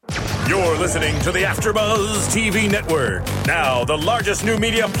You're listening to the AfterBuzz TV network. Now, the largest new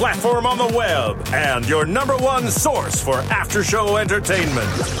media platform on the web and your number one source for after-show entertainment.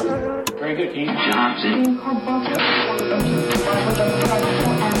 Very good, King Johnson.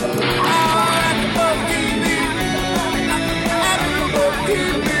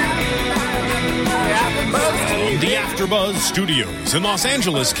 The AfterBuzz Studios in Los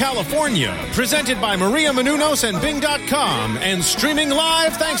Angeles, California. Presented by Maria Menounos and Bing.com and streaming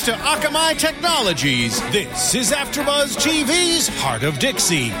live thanks to Akamai Technologies. This is AfterBuzz TV's Hart of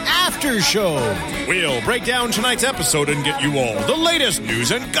Dixie AfterShow. We'll break down tonight's episode and get you all the latest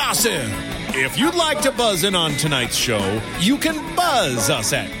news and gossip. If you'd like to buzz in on tonight's show, you can buzz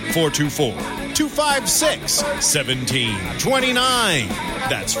us at 424-256-1729.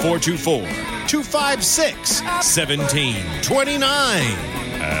 That's 424-256-1729.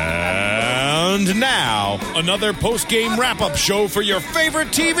 And now, another post-game wrap-up show for your favorite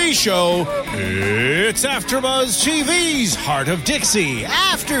TV show. It's AfterBuzz TV's Hart of Dixie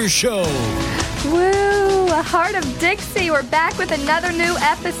After Show. Woo! Hart of Dixie. We're back with another new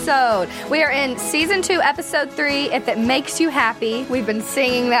episode. We are in Season 2, Episode 3, If It Makes You Happy. We've been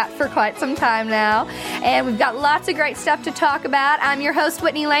singing that for quite some time now. And we've got lots of great stuff to talk about. I'm your host,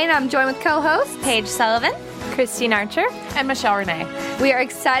 Whitney Lane. I'm joined with co-hosts Paige Sullivan, Christine Archer, and Michelle Renee. We are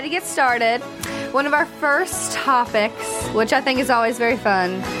excited to get started. One of our first topics, which I think is always very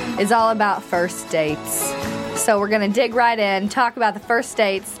fun, is all about first dates. So we're going to dig right in, talk about the first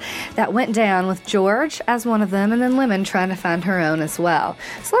dates that went down with George as one of them, and then Lemon trying to find her own as well.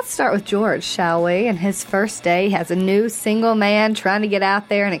 So let's start with George, shall we? And his first date has a new single man trying to get out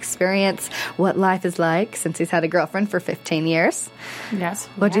there and experience what life is like since he's had a girlfriend for 15 years. Yes.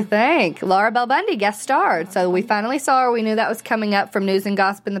 What'd you think? Laura Bell Bundy guest starred. So we finally saw her. We knew that was coming up from news and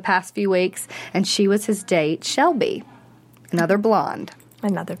gossip in the past few weeks. And she was his date, Shelby, another blonde.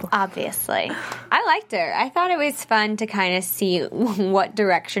 Another blonde. Obviously. I liked her. I thought it was fun to kind of see what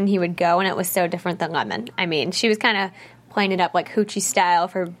direction he would go, and it was so different than Lemon. I mean, she was kind of playing it up like Hoochie style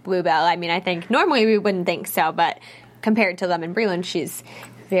for Bluebell. I mean, I think normally we wouldn't think so, but compared to Lemon Breland, she's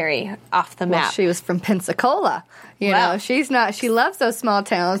very off the map. Well, she was from Pensacola. You know, she's not, she loves those small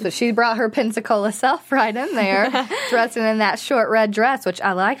towns, but she brought her Pensacola self right in there, dressing in that short red dress, which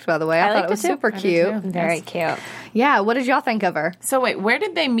I liked, by the way. I thought it was super cute. Very cute. Yeah, what did y'all think of her? So wait, where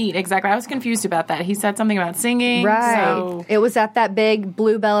did they meet exactly? I was confused about that. He said something about singing. Right. So... It was at that big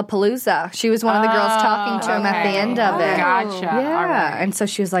Bluebella Palooza. She was one of the girls talking to him at the end of it. Gotcha. Yeah. All right. And so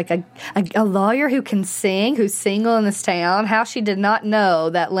she was like a lawyer who can sing, who's single in this town. How she did not know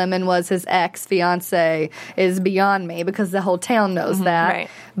that Lemon was his ex-fiance is beyond me, because the whole town knows that. Right.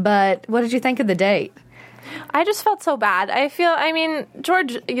 But what did you think of the date? I just felt so bad. I mean,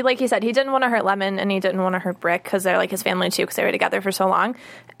 George, like he said, he didn't want to hurt Lemon and he didn't want to hurt Brick because they're like his family too, because they were together for so long.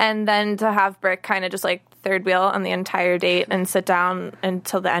 And then to have Brick kind of just like third wheel on the entire date and sit down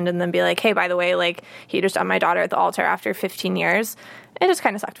until the end and then be like, hey, by the way, like he just dumped my daughter at the altar after 15 years. It just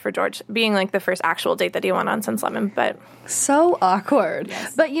kind of sucked for George, being like the first actual date that he went on since Lemon, but... So awkward.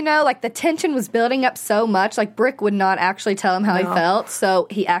 Yes. But, you know, like the tension was building up so much, like Brick would not actually tell him how he felt, so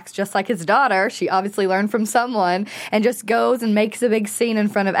he acts just like his daughter. She obviously learned from someone and just goes and makes a big scene in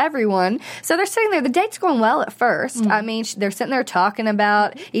front of everyone. So they're sitting there. The date's going well at first. Mm-hmm. I mean, they're sitting there talking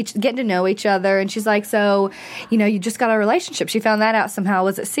about getting to know each other, and she's like, so, you know, you just got a relationship. She found that out somehow.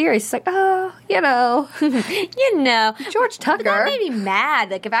 Was it serious? She's like, oh, you know. You know. George Tucker. But that made me mad.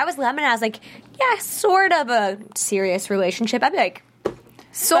 Like, if I was Lemon, I was like, yeah, sort of a serious relationship. I'd be like,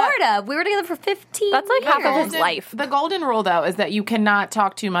 sort of. We were together for 15 That's like years. half of his life. The golden rule, though, is that you cannot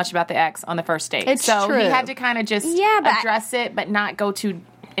talk too much about the ex on the first date. It's so true. He had to kind of just address it, but not go too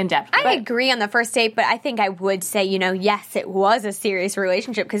in-depth. I agree on the first date, but I think I would say, you know, yes, it was a serious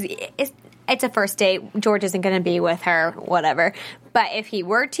relationship because it's a first date. George isn't going to be with her, whatever. But if he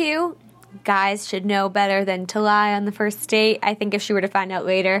were to... Guys should know better than to lie on the first date. I think if she were to find out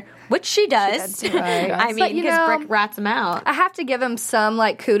later, which she does. Right. I mean, because Brick rats him out. I have to give him some,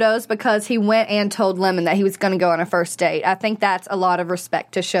 like, kudos because he went and told Lemon that he was going to go on a first date. I think that's a lot of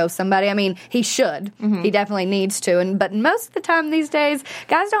respect to show somebody. I mean, he should. Mm-hmm. He definitely needs to. But most of the time these days,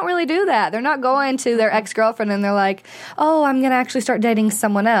 guys don't really do that. They're not going to their ex-girlfriend and they're like, oh, I'm going to actually start dating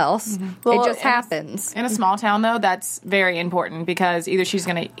someone else. Mm-hmm. Well, it just happens. In a small town, though, that's very important because either she's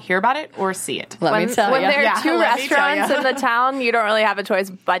going to hear about it or see it. Let me tell you. When there are two let me tell restaurants ya. in the town, you don't really have a choice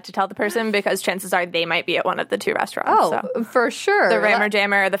but to tell the person because chances are they might be at one of the two restaurants. Oh, so. for sure. The Rammer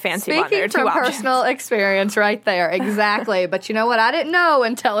Jammer or the Fancy One. Speaking from personal experience right there. Exactly. But you know what? I didn't know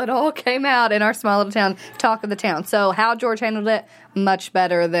until it all came out in our small little town, talk of the town. So how George handled it, much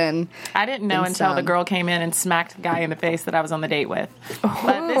better than I didn't know until the girl came in and smacked the guy in the face that I was on the date with.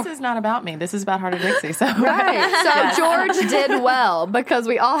 But this is not about me. This is about Hart of Dixie. So. Right. So George did well because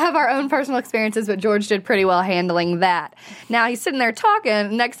we all have our own personal experiences, but George did pretty well handling that. Now he's sitting there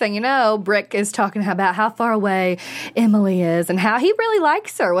talking. Next thing you know, Brick is talking about how far away Emily is and how he really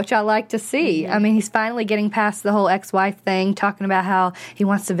likes her, which I like to see. I mean, he's finally getting past the whole ex-wife thing, talking about how he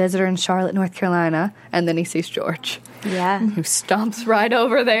wants to visit her in Charlotte, North Carolina, and then he sees George. Yeah. Who stomps right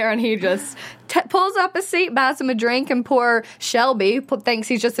over there, and he just pulls up a seat, buys him a drink, and poor Shelby thinks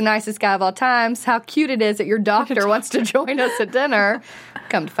he's just the nicest guy of all times. How cute it is that your doctor wants to join us at dinner.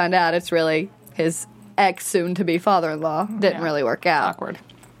 Come to find out, it's really his ex, soon-to-be father-in-law. Didn't really work out. Awkward.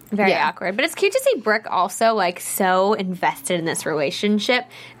 Very awkward. But it's cute to see Brick also, like, so invested in this relationship.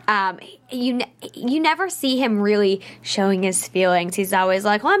 You never see him really showing his feelings. He's always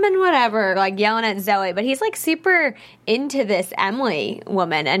like, Lemon, whatever, like yelling at Zoe. But he's like super into this Emily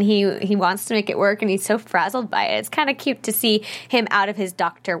woman, and he wants to make it work, and he's so frazzled by it. It's kind of cute to see him out of his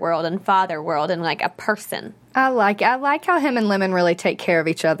doctor world and father world and like a person. I like how him and Lemon really take care of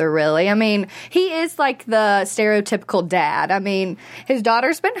each other, really. I mean, he is like the stereotypical dad. I mean, his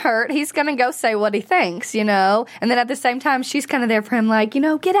daughter's been hurt. He's going to go say what he thinks, you know? And then at the same time, she's kind of there for him like, you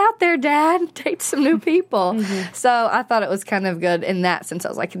know, get out there, Dad. Date some new people. So I thought it was kind of good in that sense. I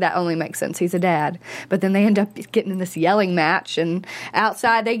was like, that only makes sense. He's a dad. But then they end up getting in this yelling match, and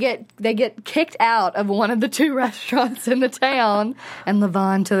outside they get kicked out of one of the two restaurants in the town, and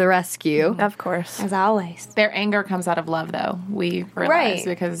Levon to the rescue. Of course. As always. Their anger comes out of love, though, we realize,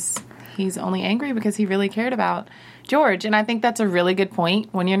 because he's only angry because he really cared about George. And I think that's a really good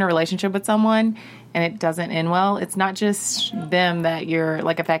point. When you're in a relationship with someone and it doesn't end well, it's not just them that you're,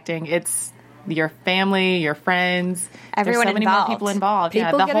 like, affecting. It's your family, your friends. Everyone There's so many involved. more people involved.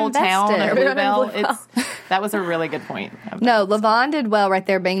 People the get whole town invested. of Everyone Bluebell. That was a really good point. No, Levon did well right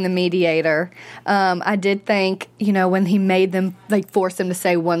there being the mediator. I did think, you know, when he made them, like, force him to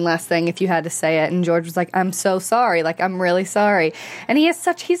say one last thing if you had to say it, and George was like, I'm so sorry. Like, I'm really sorry. And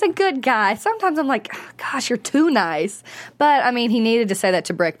he's a good guy. Sometimes I'm like, oh, gosh, you're too nice. But, I mean, he needed to say that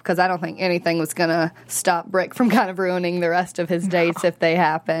to Brick because I don't think anything was going to stop Brick from kind of ruining the rest of his dates if they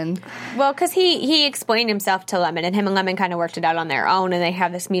happened. Well, because he explained himself to Lemon, and him and Lemon kind of worked it out on their own, and they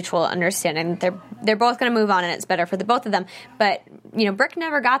have this mutual understanding. They're both going to move on, and it's better for the both of them. But, you know, Brick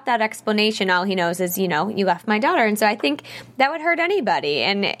never got that explanation. All he knows is, you know, you left my daughter. And so I think that would hurt anybody.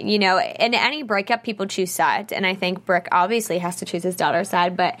 And, you know, in any breakup, people choose sides. And I think Brick obviously has to choose his daughter's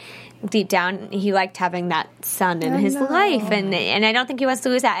side, but deep down, he liked having that son in his life. And I don't think he wants to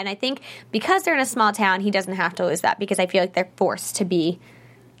lose that. And I think because they're in a small town, he doesn't have to lose that, because I feel like they're forced to be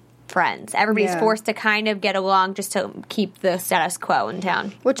friends. Everybody's forced to kind of get along just to keep the status quo in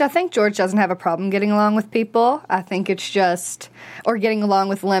town. Which I think George doesn't have a problem getting along with people. I think it's just, or getting along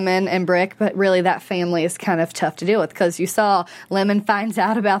with Lemon and Brick, but really that family is kind of tough to deal with, because you saw Lemon finds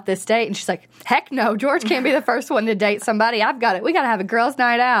out about this date and she's like, heck no, George can't be the first one to date somebody. I've got it. We got to have a girls'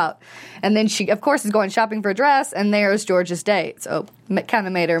 night out. And then she, of course, is going shopping for a dress, and there's George's date. So it kind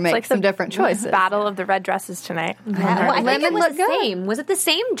of made her make some different choices. Battle of the red dresses tonight. Well, I think it was looked the good. same. Was it the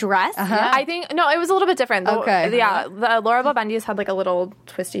same dress? I think, no, it was a little bit different. Okay. Yeah, the Laura Babendi's had like a little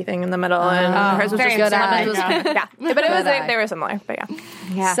twisty thing in the middle, and hers was very just eye. Lemon's was, yeah. But it was, eye. they were similar, but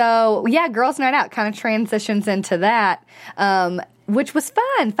yeah. So, yeah, Girls' Night Out kind of transitions into that, which was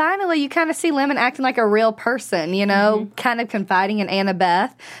fun. Finally, you kind of see Lemon acting like a real person, you know, kind of confiding in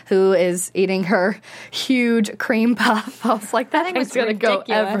Annabeth, who is eating her huge cream puff. I was like, that thing's going to go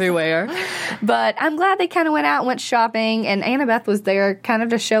everywhere. But I'm glad they kind of went out and went shopping, and Annabeth was there kind of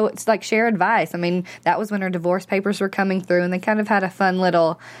to show, it's like, share advice. I mean, that was when her divorce papers were coming through, and they kind of had a fun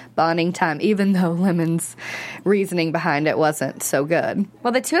little bonding time, even though Lemon's reasoning behind it wasn't so good.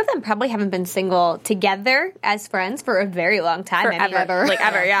 Well, the two of them probably haven't been single together as friends for a very long time. Ever. Like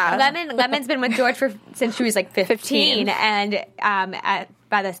ever, yeah. Lemon's been with George since she was like 15. And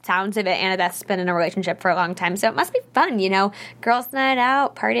by the sounds of it, Annabeth's been in a relationship for a long time. So it must be fun, you know, girls' night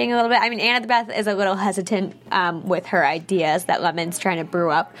out, partying a little bit. I mean, Annabeth is a little hesitant with her ideas that Lemon's trying to brew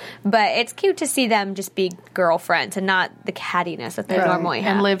up. But it's cute to see them just be girlfriends and not the cattiness that they normally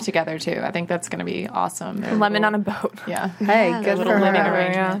have. And live together, too. I think that's going to be awesome. Lemon on a boat. Yeah. Hey, good for living her.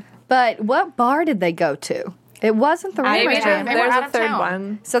 arrangement. But what bar did they go to? It wasn't the Maybe restaurant. there's out a of third town.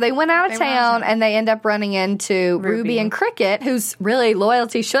 one. So they went out of town, and they end up running into Ruby and Cricket, whose really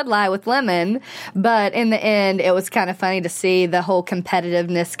loyalty should lie with Lemon. But in the end, it was kind of funny to see the whole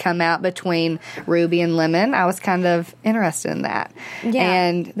competitiveness come out between Ruby and Lemon. I was kind of interested in that. Yeah.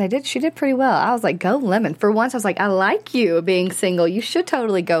 And she did pretty well. I was like, go Lemon. For once, I was like, I like you being single. You should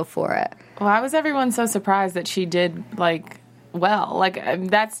totally go for it. Well, why was everyone so surprised that she did, like, well. Like,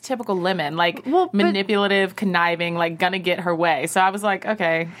 that's typical Lemon. Like, manipulative, conniving, like, gonna get her way. So I was like,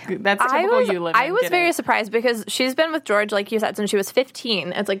 okay, that's typical you, Lemon. I was very surprised because she's been with George, like you said, since she was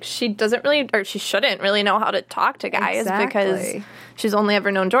 15. It's like she doesn't really, or she shouldn't really know how to talk to guys because she's only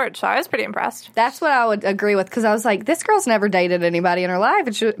ever known George. So I was pretty impressed. That's what I would agree with, because I was like, this girl's never dated anybody in her life.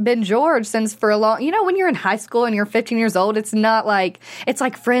 It's been George since for a long, when you're in high school and you're 15 years old, it's not like, it's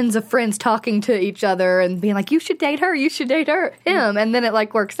like friends of friends talking to each other and being like, you should date her, him, and then it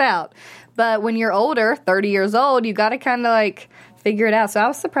like works out. But when you're older, 30 years old, you got to kind of like figure it out. So I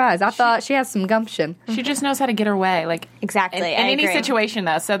was surprised. I thought she has some gumption. She just knows how to get her way. Like, exactly. In any situation,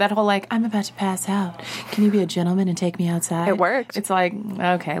 though. So that whole, like, I'm about to pass out. Can you be a gentleman and take me outside? It worked. It's like,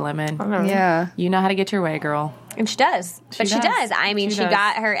 okay, Lemon. Yeah. You know how to get your way, girl. And she does. She does. I mean, she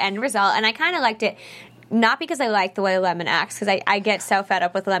got her end result, and I kind of liked it. Not because I like the way Lemon acts, because I get so fed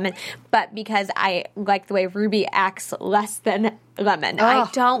up with Lemon, but because I like the way Ruby acts less than Lemon. Oh. I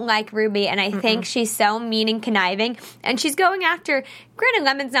don't like Ruby, and I think she's so mean and conniving, and she's going after, granted,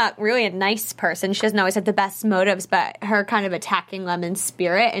 Lemon's not really a nice person. She doesn't always have the best motives, but her kind of attacking Lemon's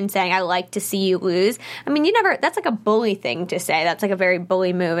spirit and saying, I like to see you lose. I mean, that's like a bully thing to say. That's like a very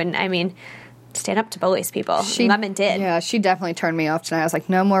bully move, and I mean, stand up to bullies, people. Lemon did. Yeah, she definitely turned me off tonight. I was like,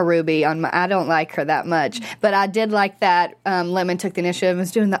 no more Ruby. I don't like her that much. But I did like that Lemon took the initiative and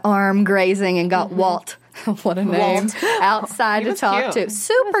was doing the arm grazing and got Walt. What a name. Outside to talk to.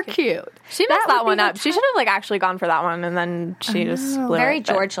 Super cute. She messed that one up. She should have actually gone for that one, and then she just blew very it.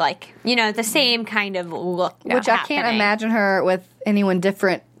 George-like. the same kind of look. Which I can't imagine her with anyone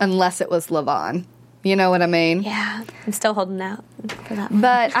different unless it was LaVon. You know what I mean? Yeah. I'm still holding out for that one.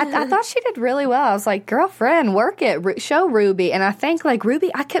 But I thought she did really well. I was like, girlfriend, work it. Show Ruby. And I think, like, Ruby,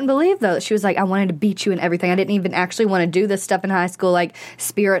 I couldn't believe, though, that she was like, I wanted to beat you and everything. I didn't even actually want to do this stuff in high school, like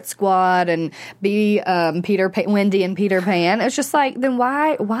Spirit Squad and be Wendy and Peter Pan. It's just like, then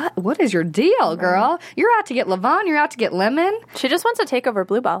why? What is your deal, girl? You're out to get LaVon. You're out to get Lemon. She just wants to take over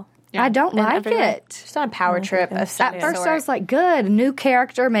Bluebell. Yeah. I don't like it. She's on a power trip of some At first sort. I was like, good, new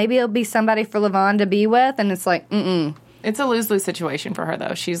character. Maybe it'll be somebody for LaVon to be with. And it's like, It's a lose-lose situation for her,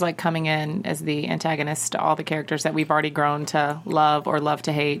 though. She's, like, coming in as the antagonist to all the characters that we've already grown to love or love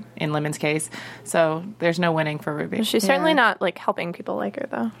to hate, in Lemon's case. So there's no winning for Ruby. She's certainly not, like, helping people like her,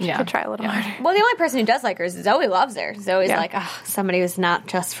 though. She could try a little harder. Well, the only person who does like her is Zoe loves her. Zoe's like, somebody who's not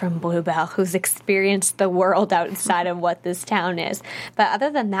just from Bluebell, who's experienced the world outside of what this town is. But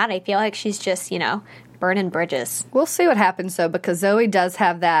other than that, I feel like she's just, burning bridges. We'll see what happens, though, because Zoe does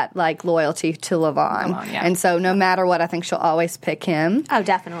have that, like, loyalty to LaVon. And so no matter what, I think she'll always pick him. Oh,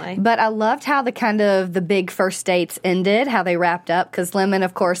 definitely. But I loved how the big first dates ended, how they wrapped up, because Lemon,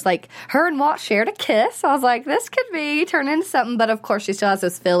 of course, like, her and Walt shared a kiss. I was like, this could be turned into something, but of course she still has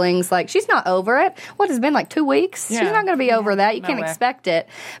those feelings. Like, she's not over it. What has been, like, 2 weeks? Yeah. She's not going to be over that. You can't expect it.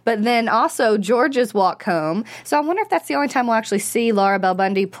 But then also George's walk home. So I wonder if that's the only time we'll actually see Laura Bell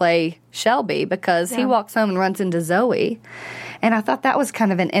Bundy play Shelby, because he walks home and runs into Zoe. And I thought that was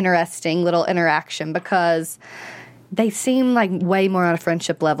kind of an interesting little interaction, because they seem like way more on a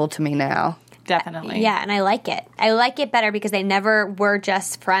friendship level to me now. Definitely. Yeah, and I like it. I like it better because they never were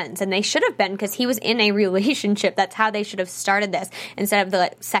just friends. And they should have been, because he was in a relationship. That's how they should have started this, instead of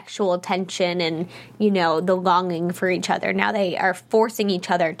the sexual tension and, the longing for each other. Now they are forcing each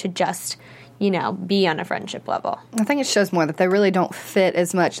other to just be on a friendship level. I think it shows more that they really don't fit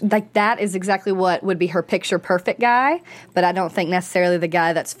as much. Like, that is exactly what would be her picture-perfect guy, but I don't think necessarily the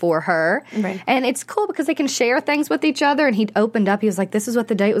guy that's for her. Right. And it's cool because they can share things with each other, and he opened up. He was like, this is what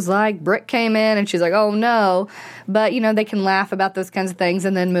the date was like. Brick came in, and she's like, oh, no. But, they can laugh about those kinds of things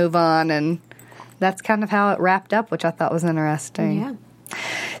and then move on, and that's kind of how it wrapped up, which I thought was interesting. Yeah.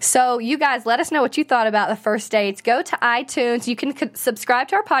 So you guys, let us know what you thought about the first dates. Go to iTunes. You can subscribe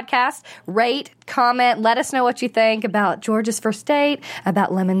to our podcast, rate, comment, let us know what you think about George's first date,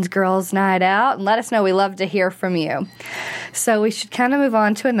 about Lemon's girls' night out, and let us know. We love to hear from you. So we should kind of move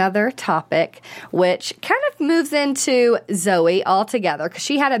on to another topic, which kind of moves into Zoe altogether, because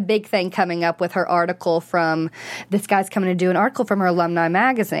she had a big thing coming up with her article from, this guy's coming to do an article from her Alumni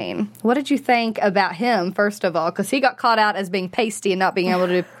magazine. What did you think about him, first of all? Because he got caught out as being pasty and not being able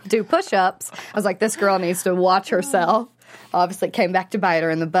to do push-ups. I was like, this girl needs to watch herself. Obviously, it came back to bite her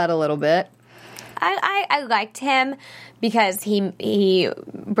in the butt a little bit. I liked him because he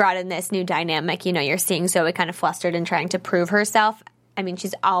brought in this new dynamic. You're seeing Zoe kind of flustered and trying to prove herself. I mean,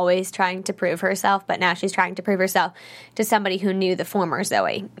 she's always trying to prove herself, but now she's trying to prove herself to somebody who knew the former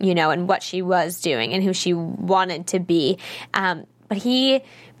Zoe, and what she was doing and who she wanted to be. But he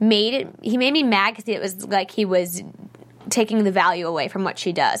made me mad because it was like he was taking the value away from what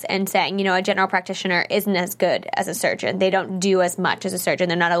she does and saying, you know, a general practitioner isn't as good as a surgeon. They don't do as much as a surgeon.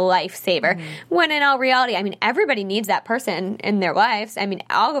 They're not a lifesaver. When in all reality, I mean, everybody needs that person in their lives. I mean,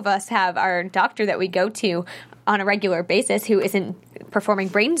 all of us have our doctor that we go to on a regular basis who isn't performing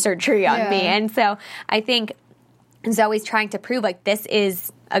brain surgery on me. And so I think Zoe's trying to prove, like, this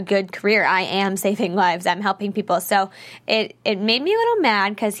is a good career. I am saving lives. I'm helping people. So it made me a little mad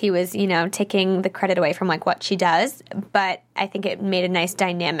because he was, you know, taking the credit away from, like, what she does. But I think it made a nice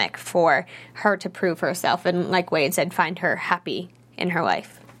dynamic for her to prove herself and, like Wade said, find her happy in her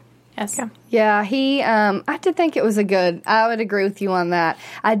life. Yes. Yeah, I did think it was I would agree with you on that.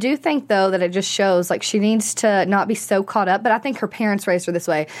 I do think, though, that it just shows, like, she needs to not be so caught up, but I think her parents raised her this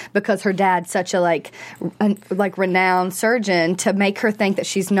way because her dad's such a, renowned surgeon, to make her think that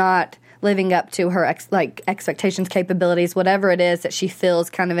she's not living up to her expectations, capabilities, whatever it is that she feels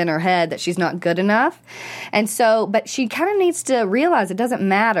kind of in her head that she's not good enough. And so, but she kind of needs to realize it doesn't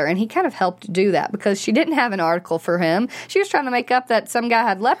matter. And he kind of helped do that because she didn't have an article for him. She was trying to make up that some guy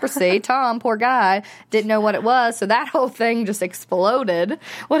had leprosy. Tom, poor guy, didn't know what it was. So that whole thing just exploded.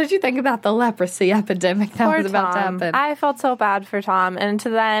 What did you think about the leprosy epidemic that was about to happen? I felt so bad for Tom. And to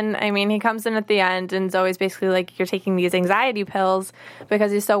then, I mean, he comes in at the end and Zoe's basically like, you're taking these anxiety pills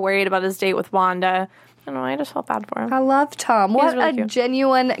because he's so worried about his date with Wanda. I don't know, I just felt bad for him. I love Tom. What really a cute.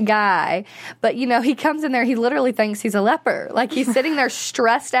 Genuine guy. But, you know, he comes in there, he literally thinks he's a leper. Like, he's sitting there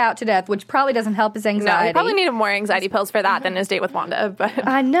stressed out to death, which probably doesn't help his anxiety. No, he probably needed more anxiety pills for that than his date with Wanda. But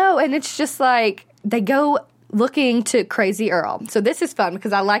I know, and it's just like, they go looking to Crazy Earl. So this is fun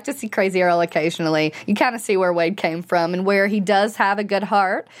because I like to see Crazy Earl occasionally. You kind of see where Wade came from and where he does have a good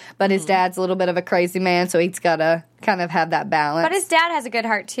heart, but his dad's a little bit of a crazy man, so he's got to kind of have that balance. But his dad has a good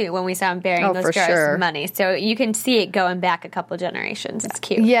heart, too, when we saw him burying those jars of money. So you can see it going back a couple generations. It's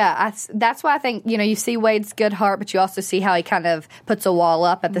cute. Yeah, that's why I think, you know, you see Wade's good heart, but you also see how he kind of puts a wall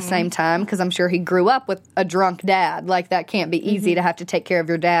up at the same time, because I'm sure he grew up with a drunk dad. Like, that can't be easy to have to take care of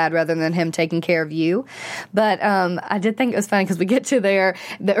your dad rather than him taking care of you. But I did think it was funny because we get to there,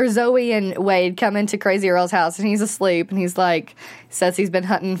 Zoe and Wade come into Crazy Earl's house, and he's asleep, and he's like, says he's been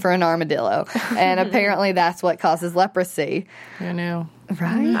hunting for an armadillo. And apparently that's what causes leprosy. Who knew?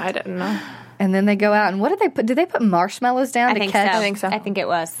 Right? I didn't know. And then they go out, and what did they put? Did they put marshmallows down to catch? So. I think so. I think it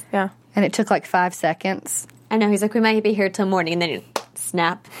was. Yeah. And it took like 5 seconds. I know. He's like, we might be here till morning, and then you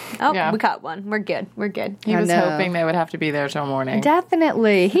snap. Oh, Yeah. we caught one. We're good. We're good. He was hoping they would have to be there till morning.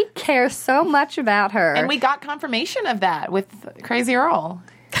 Definitely. He cares so much about her. And we got confirmation of that with Crazy Earl.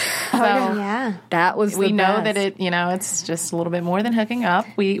 So Yeah. That was we the know best. that it's just a little bit more than hooking up.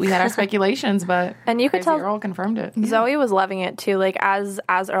 We had our speculations, but And you could Crazy tell Earl confirmed it. Zoe was loving it too. Like as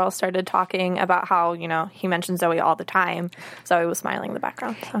Earl started talking about how, you know, he mentioned Zoe all the time, Zoe was smiling in the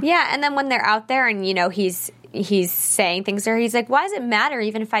background. So. Yeah, and then when they're out there and, you know, he's saying things to her, he's like, why does it matter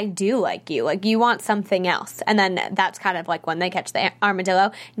even if I do like you? Like, you want something else. And then that's kind of like when they catch the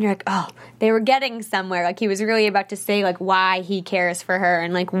armadillo, and you're like, oh, they were getting somewhere. Like, he was really about to say, like, why he cares for her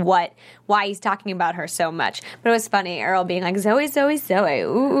and, like, why he's talking about her so much. But it was funny, Earl being like, Zoe, Zoe, Zoe.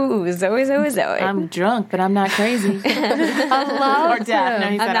 Ooh, Zoe, Zoe, Zoe. I'm drunk, but I'm not crazy. I love Or deaf. him. No,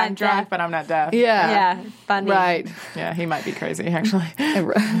 he said, not I'm drunk, deaf. but I'm not deaf. Yeah. Yeah, funny. Right. Yeah, he might be crazy, actually.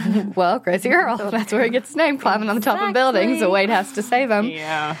 Well, Crazy Earl. That's where he gets his name, climbing on the top of buildings, so Wade has to save him.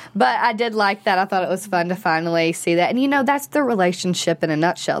 Yeah. But I did like that. I thought it was fun to finally see that. And, you know, that's the relationship in a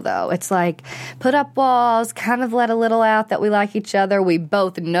nutshell, though. It's like, put up walls, kind of let a little out that we like each other. We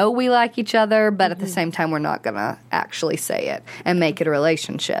both know we like each other, but at the same time, we're not going to actually say it and make it a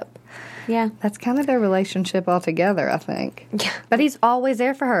relationship. Yeah. That's kind of their relationship altogether, I think. Yeah. But he's always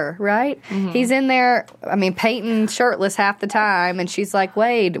there for her, right? He's in there, I mean, Peyton shirtless half the time, and she's like,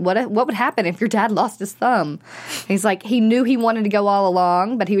 Wade, what would happen if your dad lost his thumb? He's like, he knew he wanted to go all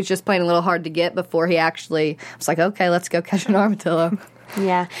along, but he was just playing a little hard to get before he actually was like, okay, let's go catch an armadillo.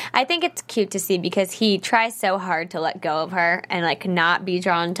 Yeah. I think it's cute to see because he tries so hard to let go of her and, like, not be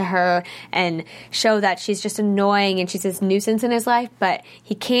drawn to her and show that she's just annoying and she's this nuisance in his life, but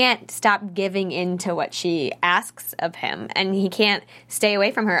he can't stop giving in to what she asks of him, and he can't stay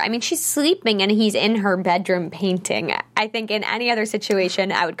away from her. I mean, she's sleeping and he's in her bedroom painting. I think in any other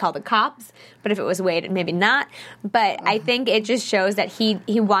situation, I would call the cops, but if it was Wade, maybe not. But I think it just shows that he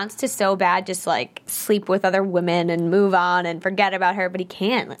wants to so bad just, like, sleep with other women and move on and forget about her, but he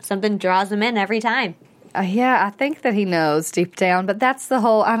can't. Something draws him in every time. Yeah, I think that he knows deep down, but that's the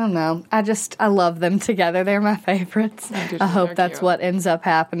whole, I don't know. I love them together. They're my favorites. I hope that's cute. what ends up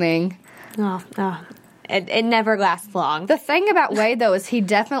happening. It never lasts long. The thing about Wade, though, is he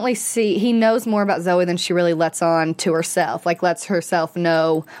knows more about Zoe than she really lets on to herself. Like, lets herself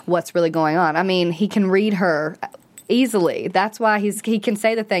know what's really going on. I mean, he can read her easily. That's why he can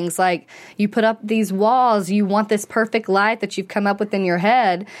say the things like, you put up these walls, you want this perfect life that you've come up with in your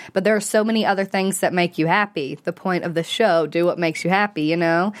head, but there are so many other things that make you happy. The point of the show, do what makes you happy, you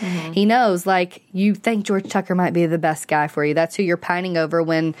know? Mm-hmm. He knows, like, you think George Tucker might be the best guy for you. That's who you're pining over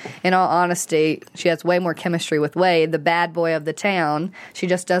when, in all honesty, she has way more chemistry with Wade, the bad boy of the town. She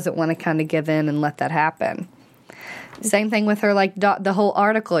just doesn't want to kind of give in and let that happen. Same thing with her, like, the whole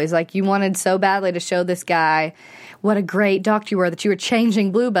article. He's like, you wanted so badly to show this guy what a great doctor you were, that you were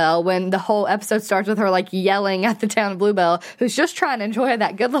changing Bluebell, when the whole episode starts with her, like, yelling at the town of Bluebell, who's just trying to enjoy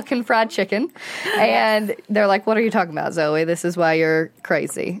that good-looking fried chicken. And they're like, what are you talking about, Zoe? This is why you're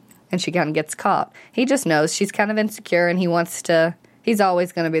crazy. And she kind of gets caught. He just knows she's kind of insecure, and he's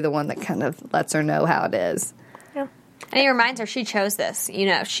always going to be the one that kind of lets her know how it is. And he reminds her she chose this. You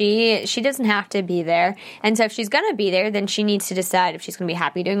know, she doesn't have to be there. And so if she's going to be there, then she needs to decide if she's going to be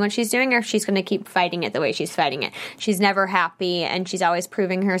happy doing what she's doing or if she's going to keep fighting it the way she's fighting it. She's never happy, and she's always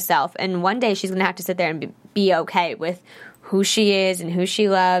proving herself. And one day she's going to have to sit there and be okay with who she is and who she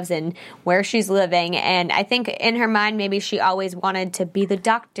loves and where she's living. And I think in her mind, maybe she always wanted to be the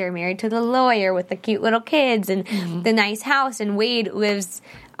doctor, married to the lawyer with the cute little kids and the nice house. And Wade lives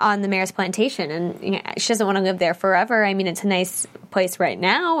on the mayor's plantation, and you know, she doesn't want to live there forever. I mean, it's a nice place right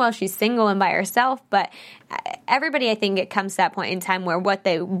now while she's single and by herself, but everybody, I think, it comes to that point in time where what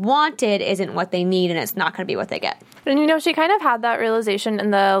they wanted isn't what they need, and it's not going to be what they get. And, you know, she kind of had that realization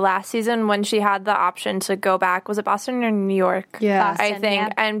in the last season when she had the option to go back. Was it Boston or New York? Yeah. Boston, I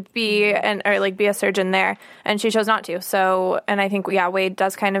think, and be a surgeon there. And she chose not to. So, and I think, Wade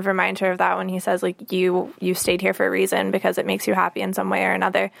does kind of remind her of that when he says, like, you stayed here for a reason because it makes you happy in some way or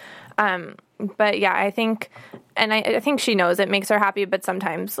another. But yeah, I think she knows it makes her happy, but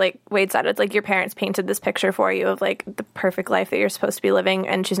sometimes, like Wade said, it's like your parents painted this picture for you of, like, the perfect life that you're supposed to be living,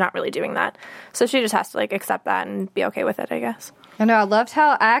 and she's not really doing that. So she just has to, like, accept that and be okay with it, I guess. I know,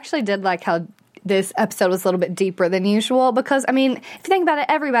 I actually did like how this episode was a little bit deeper than usual because, I mean, if you think about it,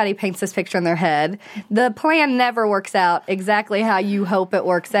 everybody paints this picture in their head. The plan never works out exactly how you hope it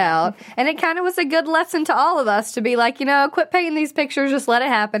works out. And it kind of was a good lesson to all of us to be like, you know, quit painting these pictures, just let it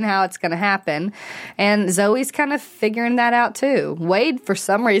happen how it's going to happen. And Zoe's kind of figuring that out too. Wade, for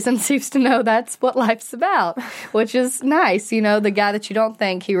some reason, seems to know that's what life's about, which is nice. You know, the guy that you don't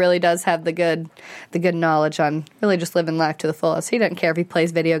think, he really does have the good knowledge on really just living life to the fullest. He doesn't care if he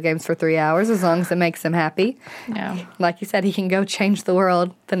plays video games for 3 hours as long as it makes him happy. Yeah. Like you said, he can go change the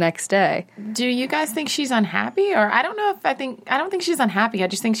world the next day. Do you guys think she's unhappy? Or I don't think she's unhappy. I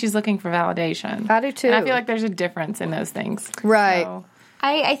just think she's looking for validation. I do too. And I feel like there's a difference in those things. Right. So.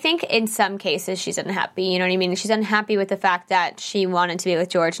 I think in some cases she's unhappy, you know what I mean? She's unhappy with the fact that she wanted to be with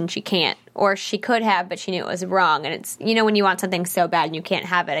George and she can't. Or she could have, but she knew it was wrong. And it's, you know, when you want something so bad and you can't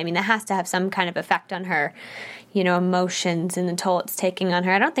have it, I mean, that has to have some kind of effect on her, you know, emotions and the toll it's taking on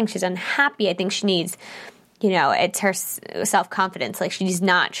her. I don't think she's unhappy. I think she needs, you know, it's her self-confidence. Like, she's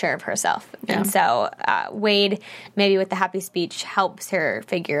not sure of herself. Yeah. And so Wade, maybe with the happy speech, helps her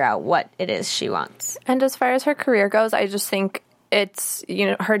figure out what it is she wants. And as far as her career goes, I just think it's, you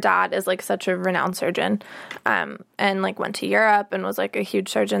know, her dad is, like, such a renowned surgeon, and, like, went to Europe and was, like, a huge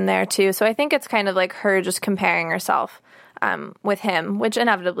surgeon there too. So I think it's kind of like her just comparing herself with him, which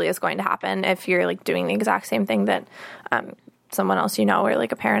inevitably is going to happen if you're, like, doing the exact same thing that someone else you know or,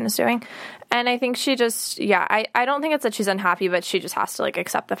 like, a parent is doing. And I think she just, I don't think it's that she's unhappy, but she just has to, like,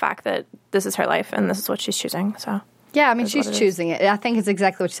 accept the fact that this is her life and this is what she's choosing. So yeah, I mean, she's choosing it. I think it's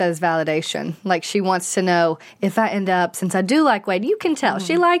exactly what she says, validation. Like, she wants to know, if I end up, since I do like Wade, you can tell,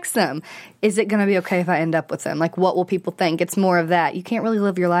 she likes him. Is it going to be okay if I end up with him? Like, what will people think? It's more of that. You can't really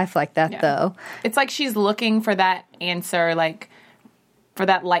live your life like that, though. It's like she's looking for that answer, like, for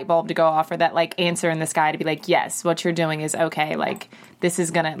that light bulb to go off, or that, like, answer in the sky to be like, yes, what you're doing is okay. Like, this is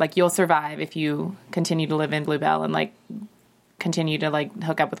going to, like, you'll survive if you continue to live in Bluebell and, like, continue to, like,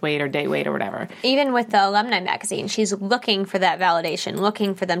 hook up with Wade or date Wade or whatever. Even with the Alumni magazine, she's looking for that validation,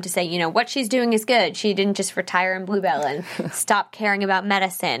 looking for them to say, you know, what she's doing is good. She didn't just retire in Bluebell and stop caring about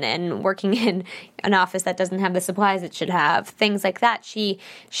medicine and working in an office that doesn't have the supplies it should have. Things like that.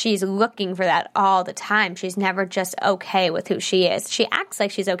 She's looking for that all the time. She's never just okay with who she is. She acts like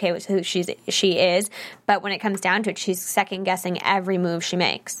she's okay with who she is, but when it comes down to it, she's second-guessing every move she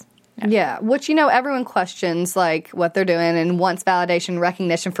makes. Yeah, which, you know, everyone questions, like, what they're doing and wants validation,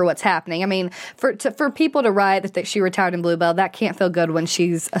 recognition for what's happening. I mean, for people to write that she retired in Bluebell, that can't feel good when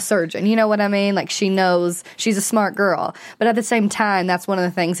she's a surgeon. You know what I mean? Like, she knows she's a smart girl. But at the same time, that's one of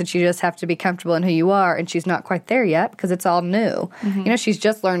the things that you just have to be comfortable in who you are, and she's not quite there yet because it's all new. Mm-hmm. You know, she's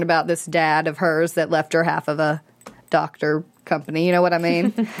just learned about this dad of hers that left her half of a doctor company. You know what I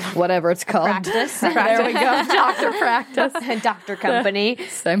mean? Whatever it's called. Practice. There we go. Doctor practice. Doctor company.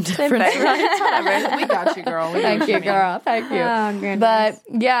 Same difference, right? Whatever. We got you, girl. Thank you, girl. Thank you. Oh, goodness.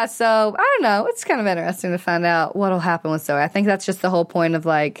 But yeah, so I don't know. It's kind of interesting to find out what'll happen with Zoe. I think that's just the whole point of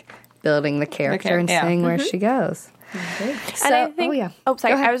like building the character and seeing where she goes. So, and I think,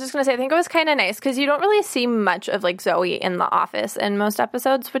 sorry. I was just going to say, I think it was kind of nice because you don't really see much of like Zoe in the office in most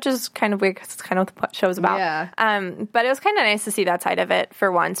episodes, which is kind of weird because it's kind of what the show's about. Yeah. But it was kind of nice to see that side of it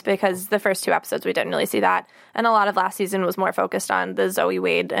for once because the first 2 episodes we didn't really see that. And a lot of last season was more focused on the Zoe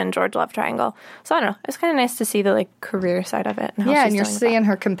Wade and George love triangle. So I don't know. It's kind of nice to see the like career side of it. And how and you're seeing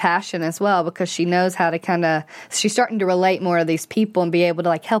her compassion as well because she knows how to she's starting to relate more to these people and be able to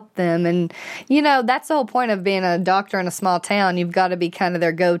like help them. And, you know, that's the whole point of being a doctor in a small town. You've got to be kind of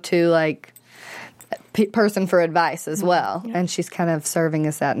their go-to like person for advice as well. Yeah. And she's kind of serving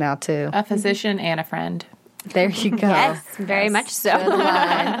as that now too. A physician and a friend. There you go. Yes, very much so. Good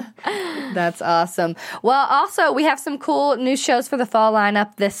line. That's awesome. Well, also, we have some cool new shows for the fall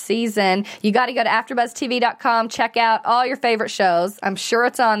lineup this season. You got to go to AfterBuzzTV.com, check out all your favorite shows. I'm sure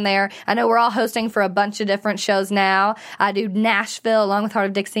it's on there. I know we're all hosting for a bunch of different shows now. I do Nashville along with Hart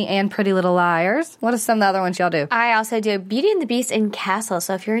of Dixie and Pretty Little Liars. What are some of the other ones y'all do? I also do Beauty and the Beast and Castle,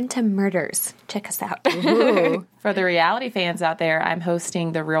 so if you're into murders, check us out. Ooh. For the reality fans out there, I'm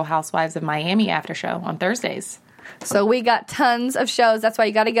hosting the Real Housewives of Miami after show on Thursdays. So we got tons of shows. That's why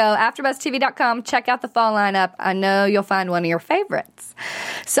you got to go AfterBuzzTV.com. Check out the fall lineup. I know you'll find one of your favorites.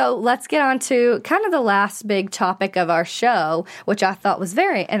 So let's get on to kind of the last big topic of our show, which I thought was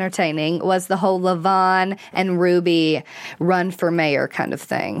very entertaining, was the whole LaVon and Ruby run for mayor kind of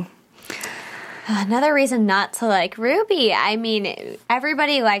thing. Another reason not to like Ruby. I mean,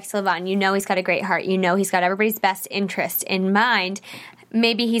 everybody likes LaVon. You know he's got a great heart. You know he's got everybody's best interest in mind.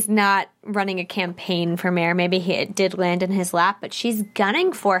 Maybe he's not running a campaign for mayor. Maybe it did land in his lap, but she's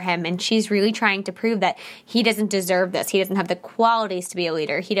gunning for him, and she's really trying to prove that he doesn't deserve this. He doesn't have the qualities to be a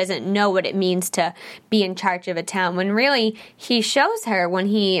leader. He doesn't know what it means to be in charge of a town, when really he shows her when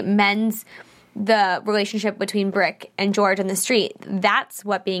he mends the relationship between Brick and George on the street. That's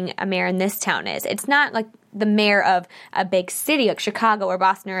what being a mayor in this town is. It's not like the mayor of a big city like Chicago or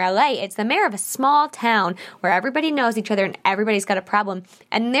Boston or LA. It's the mayor of a small town where everybody knows each other and everybody's got a problem.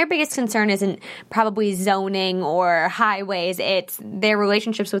 And their biggest concern isn't probably zoning or highways. It's their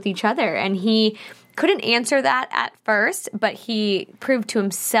relationships with each other. And he couldn't answer that at first, but he proved to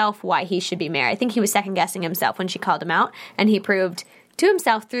himself why he should be mayor. I think he was second-guessing himself when she called him out, and he proved to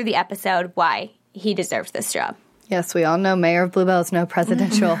himself through the episode why he deserves this job. Yes, we all know Mayor of Bluebell is no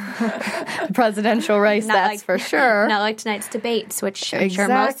presidential race, that's for sure. Not like tonight's debates, which I'm sure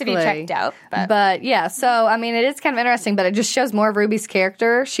most of you checked out. But yeah, so, I mean, it is kind of interesting, but it just shows more of Ruby's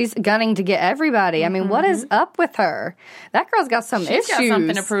character. She's gunning to get everybody. I mean, what is up with her? That girl's got some issues. She's got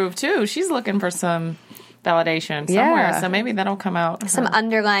something to prove, too. She's looking for some validation somewhere, so maybe that'll come out. Some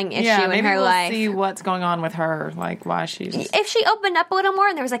underlying issue in her life. Maybe we'll see what's going on with her, like why she's... If she opened up a little more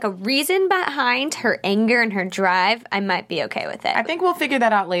and there was like a reason behind her anger and her drive, I might be okay with it. I think we'll figure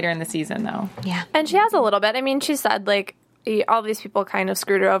that out later in the season, though. Yeah. And she has a little bit. I mean, she said, like, all these people kind of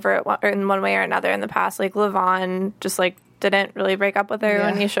screwed her over in one way or another in the past. Like, LaVon just, like, didn't really break up with her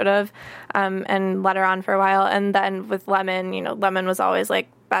when he should have, and let her on for a while. And then with Lemon, you know, Lemon was always, like,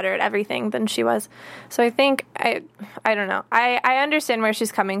 better at everything than she was. So I think, I don't know. I understand where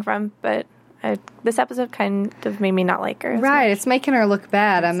she's coming from, but this episode kind of made me not like her. Right, it's making her look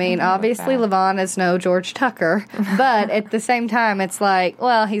bad. I mean, obviously LaVon is no George Tucker, but at the same time, it's like,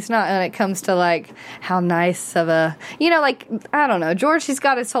 well, he's not when it comes to, like, how nice of a, you know, like, I don't know. George, he's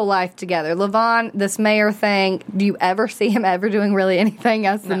got his whole life together. LaVon, this mayor thing, do you ever see him ever doing really anything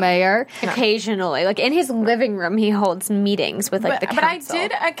as the mayor? Occasionally. Like, in his living room, he holds meetings with, like, the council.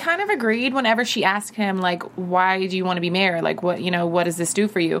 But I kind of agreed whenever she asked him, like, why do you want to be mayor? Like, what does this do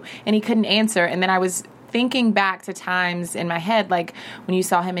for you? And he couldn't answer. And then I was thinking back to times in my head, like when you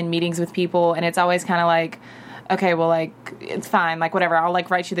saw him in meetings with people, and it's always kind of like, okay, well, like, it's fine, like, whatever, I'll, like,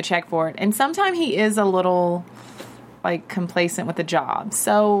 write you the check for it. And sometimes he is a little, like, complacent with the job.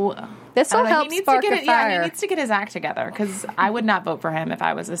 So this will help spark a fire. Yeah, he needs to get his act together, because I would not vote for him if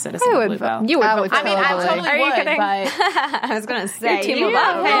I was a citizen of Bluebell. You would vote for him. I mean, I totally Are you would, kidding? but... I was going to say, you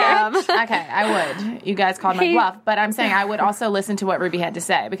love him. Okay, I would. You guys called my bluff, but I'm saying I would also listen to what Ruby had to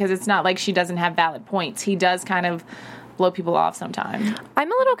say, because it's not like she doesn't have valid points. He does kind of blow people off sometimes.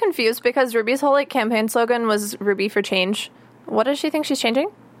 I'm a little confused because Ruby's whole, like, campaign slogan was Ruby for change. What does she think she's changing?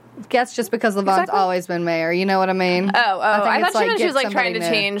 That's just because LaVon's always been mayor. You know what I mean? I thought she was like trying to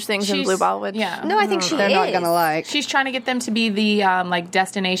change things in Bluebell. Which, no, I think they're not gonna like. She's trying to get them to be the like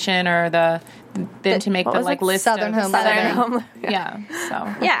destination or to make the like list Southern of Home.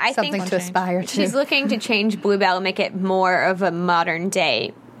 I something think to aspire to. She's looking to change Bluebell and make it more of a modern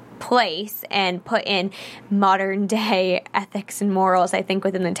day place and put in modern day ethics and morals, I think,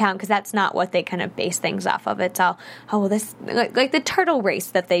 within the town, because that's not what they kind of base things off of. It's all, this, like the turtle race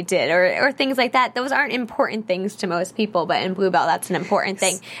that they did or things like that. Those aren't important things to most people, but in Bluebell, that's an important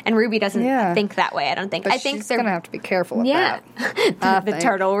thing. And Ruby doesn't think that way, I don't think. But I think she's going to have to be careful with that. the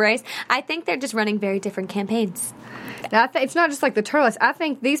turtle race. I think they're just running very different campaigns. Now, it's not just like the turtles. I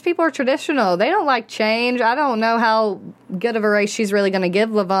think these people are traditional. They don't like change. I don't know how good of a race she's really going to give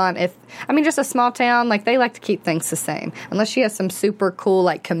LaVon. Just a small town, like, they like to keep things the same. Unless she has some super cool,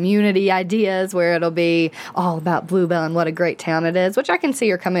 like, community ideas where it'll be all about Bluebell and what a great town it is, which I can see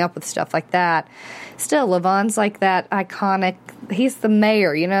her coming up with stuff like that. Still, LaVon's like that iconic, he's the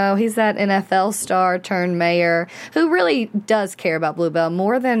mayor, he's that NFL star turned mayor who really does care about Bluebell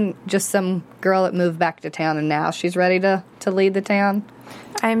more than just some girl that moved back to town and now she's ready to lead the town.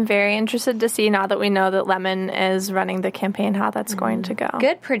 I'm very interested to see, now that we know that Lemon is running the campaign, how that's going to go.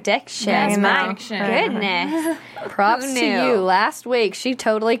 Good predictions. My goodness. Props to you. Last week, she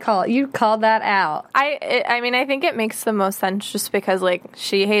totally called that out. I think it makes the most sense just because, like,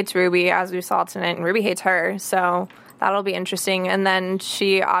 she hates Ruby, as we saw tonight, and Ruby hates her, so that'll be interesting. And then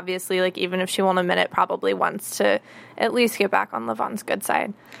she obviously, like, even if she won't admit it, probably wants to at least get back on LaVon's good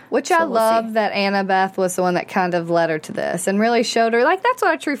side. Which I love that Annabeth was the one that kind of led her to this and really showed her, like, that's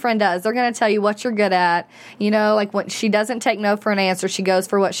what a true friend does. They're going to tell you what you're good at. Like, when she doesn't take no for an answer, she goes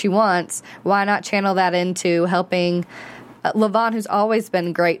for what she wants. Why not channel that into helping LaVon, who's always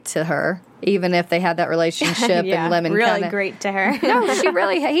been great to her, even if they had that relationship and Lemon really great to her. No,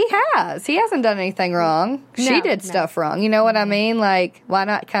 he has. He hasn't done anything wrong. She did stuff wrong. You know what I mean? Like, why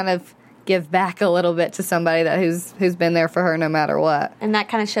not kind of give back a little bit to somebody who's been there for her no matter what? And that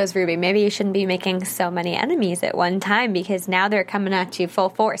kind of shows Ruby, maybe you shouldn't be making so many enemies at one time, because now they're coming at you full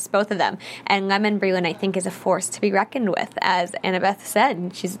force, both of them. And Lemon Breland, I think, is a force to be reckoned with. As Annabeth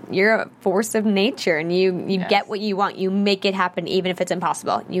said, you're a force of nature, and you get what you want. You make it happen even if it's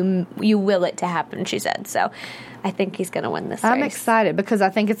impossible. You will it to happen, she said. So I think he's going to win this race. I'm excited because I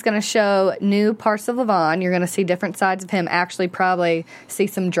think it's going to show new parts of LaVon. You're going to see different sides of him, actually probably see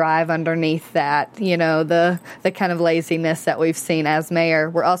some drive underneath that, the kind of laziness that we've seen as mayor.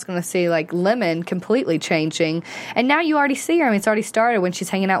 We're also going to see, like, Lemon completely changing. And now you already see her. It's already started when she's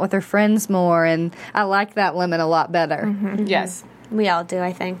hanging out with her friends more, and I like that Lemon a lot better. Mm-hmm. Yes. We all do,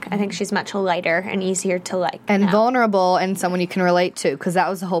 I think. I think she's much lighter and easier to like. And vulnerable and someone you can relate to, because that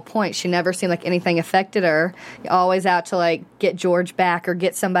was the whole point. She never seemed like anything affected her. Always out to, like, get George back or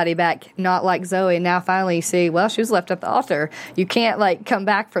get somebody back, not like Zoe. And now finally you see, well, she was left at the altar. You can't, like, come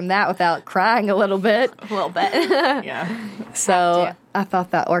back from that without crying a little bit. A little bit. Yeah. So I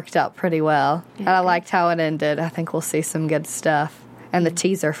thought that worked out pretty well. And I liked how it ended. I think we'll see some good stuff. And the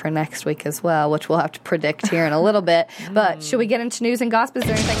teaser for next week as well, which we'll have to predict here in a little bit. But should we get into news and gossip? Is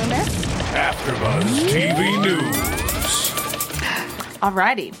there anything we missed? AfterBuzz TV News.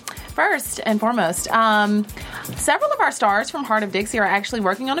 Alrighty. First and foremost, several of our stars from Hart of Dixie are actually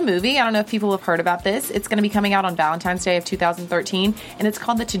working on a movie. I don't know if people have heard about this. It's going to be coming out on Valentine's Day of 2013, and it's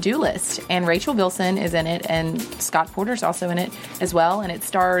called The To-Do List. And Rachel Bilson is in it, and Scott Porter's also in it as well. And it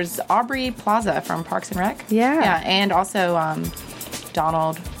stars Aubrey Plaza from Parks and Rec. Yeah. And also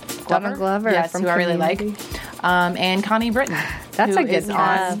Donald Glover. Yes, from who I really like. And Connie Britton. That's a good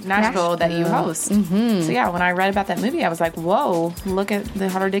on Nashville that you host. Mm-hmm. So yeah, when I read about that movie, I was like, whoa, look at the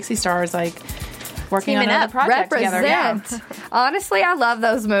Hart of Dixie stars, like, working on another project together. Yeah. Honestly, I love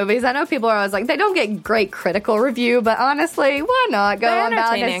those movies. I know people are always like, they don't get great critical review, but honestly, why not go on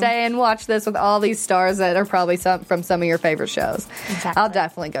Valentine's Day and watch this with all these stars that are probably from some of your favorite shows. Exactly. I'll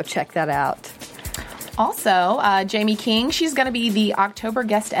definitely go check that out. Also, Jamie King, she's going to be the October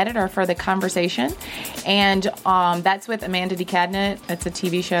guest editor for The Conversation. And that's with Amanda DeCadnett. It's a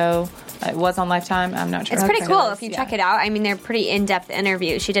TV show. It was on Lifetime. I'm not sure. It's pretty cool if you check it out. I mean, they're pretty in-depth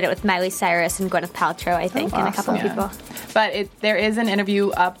interviews. She did it with Miley Cyrus and Gwyneth Paltrow, I think, and a couple of people. But there is an interview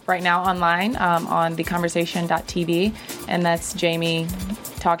up right now online on theconversation.tv, and that's Jamie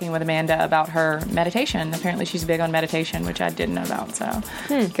talking with Amanda about her meditation. Apparently she's big on meditation, which I didn't know about. So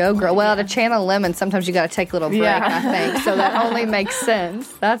go girl. Well, to channel Lemon, sometimes you got to take a little break, I think. So that only makes sense.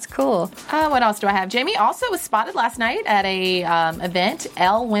 That's cool. What else do I have? Jamie also was spotted last night at a event,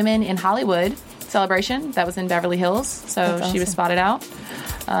 L Women in Hollywood celebration that was in Beverly Hills. So she was spotted out.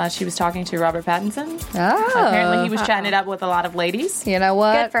 She was talking to Robert Pattinson. Oh. Apparently, he was chatting it up with a lot of ladies. You know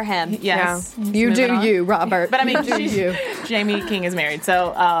what? Good for him. Yes. Yeah. You do you, Robert. But I mean, you. Jamie King is married,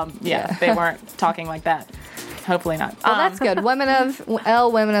 so they weren't talking like that. Hopefully not. Well, that's good. Women of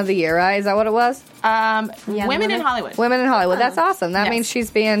the Year, right? Is that what it was? Women in Hollywood. Women in Hollywood. That's awesome. That Yes. means she's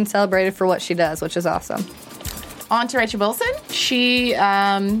being celebrated for what she does, which is awesome. On to Rachel Bilson. She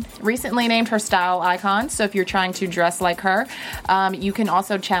recently named her style icon. So if you're trying to dress like her, you can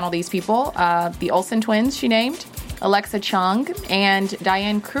also channel these people. The Olsen twins she named, Alexa Chung, and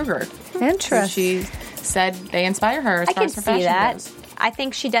Diane Kruger. Interesting. So she said they inspire her as I far can as her see fashion that. goes. I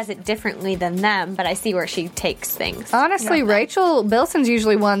think she does it differently than them, but I see where she takes things. Honestly, Rachel Bilson's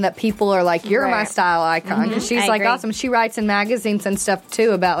usually one that people are like, you're my Right. style icon. Because she's I like agree. awesome. She writes in magazines and stuff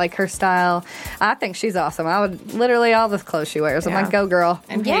too about like her style. I think she's awesome. I would literally all the clothes she wears. I'm Yeah. like, go girl.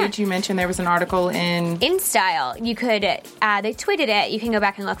 And Yeah. Paige, you mentioned there was an article in InStyle, you could, they tweeted it. You can go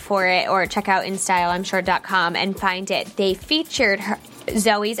back and look for it or check out InStyleI'mSure.com and find it. They featured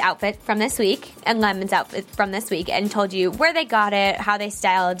Zoe's outfit from this week and Lemon's outfit from this week and told you where they got it, how they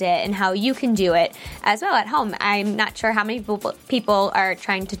styled it, and how you can do it as well at home. I'm not sure how many people are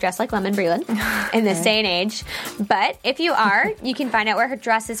trying to dress like Lemon Breland in this day and age, but if you are, you can find out where her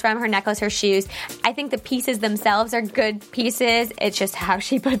dress is from, her necklace, her shoes. I think the pieces themselves are good pieces. It's just how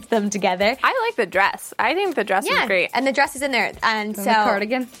she puts them together. I like the dress. I think the dress is great. And the dress is in there. And so The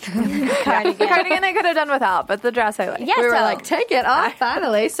cardigan. The cardigan I could have done without, but the dress I like. Yeah, We were so, like, take it off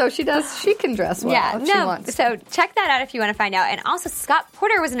finally. So she can dress well if she wants. So check that out if you want to find out. And also, Scott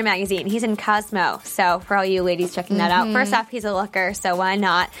Porter was in a magazine. He's in Cosmo. So for all you ladies checking that out, first off, he's a looker, so why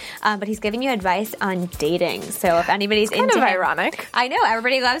not? But he's giving you advice on dating. So if anybody's Kind into of him- ironic. I know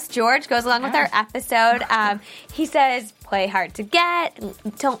everybody loves George. Goes along with our episode. He says, play hard to get.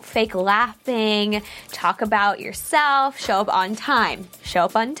 Don't fake laughing. Talk about yourself. Show up on time. Show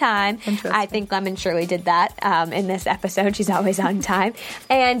up on time. I think Lemon Shirley did that in this episode. She's always on time.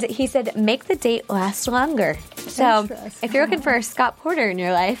 And he said, make the date last longer. So if you're looking for a Scott Porter in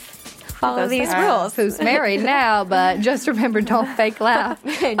your life, follow these rules. Who's married now, but just remember, don't fake laugh.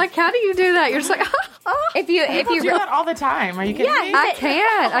 Like, how do you do that? You're just like, If you do that all the time. Are you kidding me?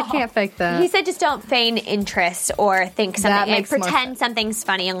 I can't fake that. He said just don't feign interest or think That something and makes more pretend sense. something's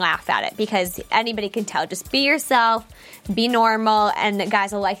funny and laugh at it because anybody can tell. Just be yourself, be normal, and the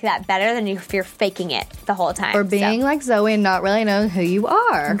guys will like that better than if you're faking it the whole time. Or being like Zoe and not really knowing who you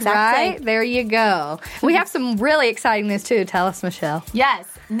are. Exactly. Right? There you go. We have some really exciting news too. Tell us, Michelle. Yes.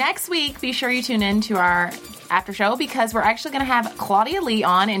 Next week, be sure you tune in to our after show because we're actually going to have Claudia Lee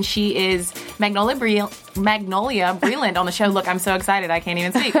on, and she is Magnolia Breland on the show. Look, I'm so excited. I can't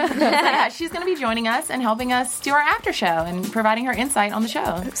even speak. So, yeah, she's going to be joining us and helping us do our after show and providing her insight on the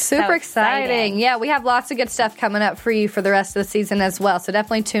show. Super exciting. exciting. Yeah, we have lots of good stuff coming up for you for the rest of the season as well. So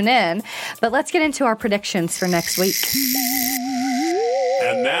definitely tune in. But let's get into our predictions for next week.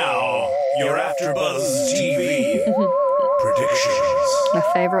 And now, your AfterBuzz TV predictions. My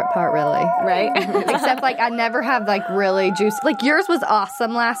favorite part, really. right? Except, like, I never have, like, really juicy. Like, yours was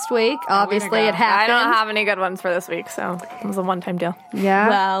awesome last week. Obviously, it I happened. don't have any good ones for this week, so it was a one-time deal. Yeah.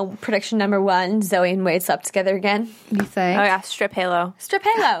 Well, prediction number 1, Zoe and Wade slept together again. You think? Oh yeah, strip halo. Strip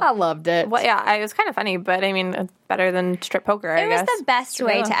Halo. I loved it. Well, yeah, it was kind of funny, but I mean, it's better than strip poker. I It was guess. the best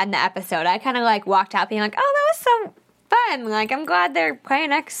way to end the episode. I kind of like walked out being like, oh, that was so fun. Like, I'm glad they're playing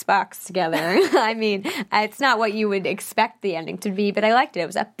Xbox together. I mean, it's not what you would expect the ending to be, but I liked it. It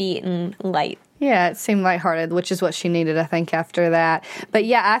was upbeat and light. Yeah, it seemed lighthearted, which is what she needed, I think, after that. But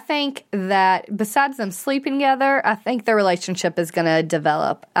yeah, I think that besides them sleeping together, I think their relationship is going to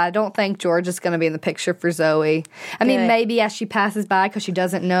develop. I don't think George is going to be in the picture for Zoe. I mean, maybe as she passes by, because she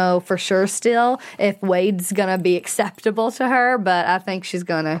doesn't know for sure still if Wade's going to be acceptable to her, but I think she's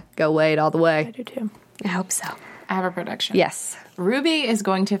going to go Wade all the way. I do too. I hope so. I have a prediction. Yes. Ruby is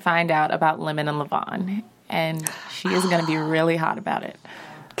going to find out about Lemon and Levon, and she is going to be really hot about it.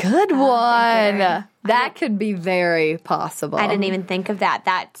 Good one. That could be very possible. I didn't even think of that.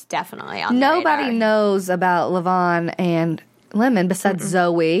 That's definitely on the Nobody radar. knows about Levon and Lemon besides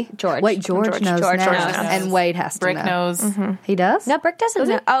Zoe. George. Wait, George knows George now. knows. And Wade has Brick to know. knows. He does? No, Brooke doesn't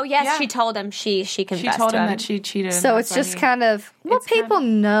know. Oh, yes, Yeah. she told him. She confessed She told to him that she cheated. So That's it's why just he- kind of, well, It's kind people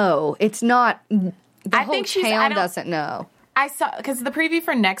know. It's not, the I whole think she's- I town don't- doesn't know. I saw, because the preview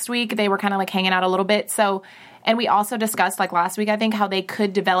for next week, they were kind of like hanging out a little bit. So, and we also discussed like last week, I think, how they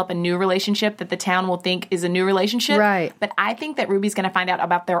could develop a new relationship that the town will think is a new relationship. Right. But I think that Ruby's going to find out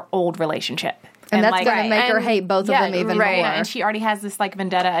about their old relationship. And that's like, going to make her and- hate both of them even right. more. And she already has this like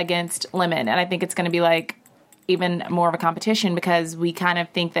vendetta against Lemon. And I think it's going to be like, even more of a competition because we kind of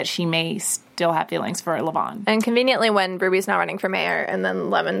think that she may still have feelings for Lavon. And conveniently, when Ruby's not running for mayor and then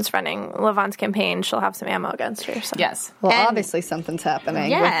Lemon's running Lavon's campaign, she'll have some ammo against her. So. Yes. Well, And- obviously something's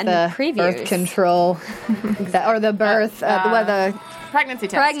happening Yeah, with and the previews. birth control or the birth, the Pregnancy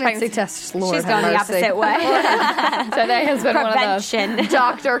test. pregnancy test. Lord She's have going the mercy. opposite way. Today has been Prevention. one of those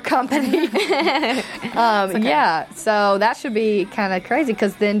doctor company. Yeah, so that should be kind of crazy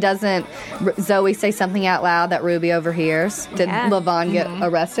because then doesn't Zoe say something out loud that Ruby overhears? Did Yeah. Lavon get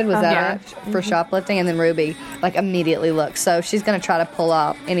arrested? Was that yeah. it? For shoplifting? And then Ruby like immediately looks. So she's going to try to pull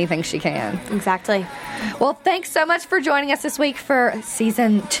out anything she can. Exactly. Well, thanks so much for joining us this week for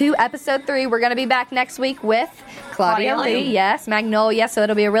Season 2, Episode 3. We're going to be back next week with Claudia Lee. Yes, Magnolia. So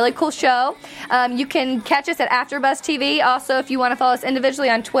it'll be a really cool show. You can catch us at AfterBuzz TV. Also, if you want to follow us individually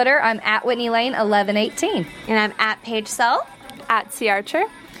on Twitter, I'm at Whitney Lane 1118. And I'm at Paige Sell. At C. Archer.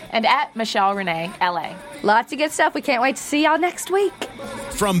 And at Michelle Renee, LA. Lots of good stuff. We can't wait to see y'all next week.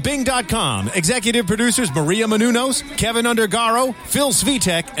 From Bing.com, executive producers Maria Menounos, Kevin Undergaro, Phil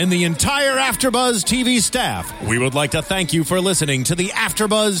Svitek, and the entire AfterBuzz TV staff, we would like to thank you for listening to the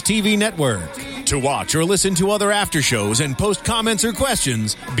AfterBuzz TV network. To watch or listen to other after shows and post comments or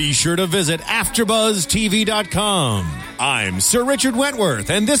questions, be sure to visit AfterBuzzTV.com. I'm Sir Richard Wentworth,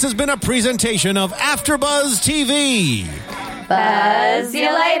 and this has been a presentation of AfterBuzz TV. Buzz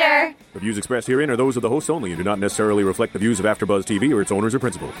you later. The views expressed herein are those of the hosts only and do not necessarily reflect the views of AfterBuzz TV or its owners or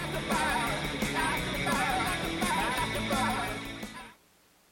principals.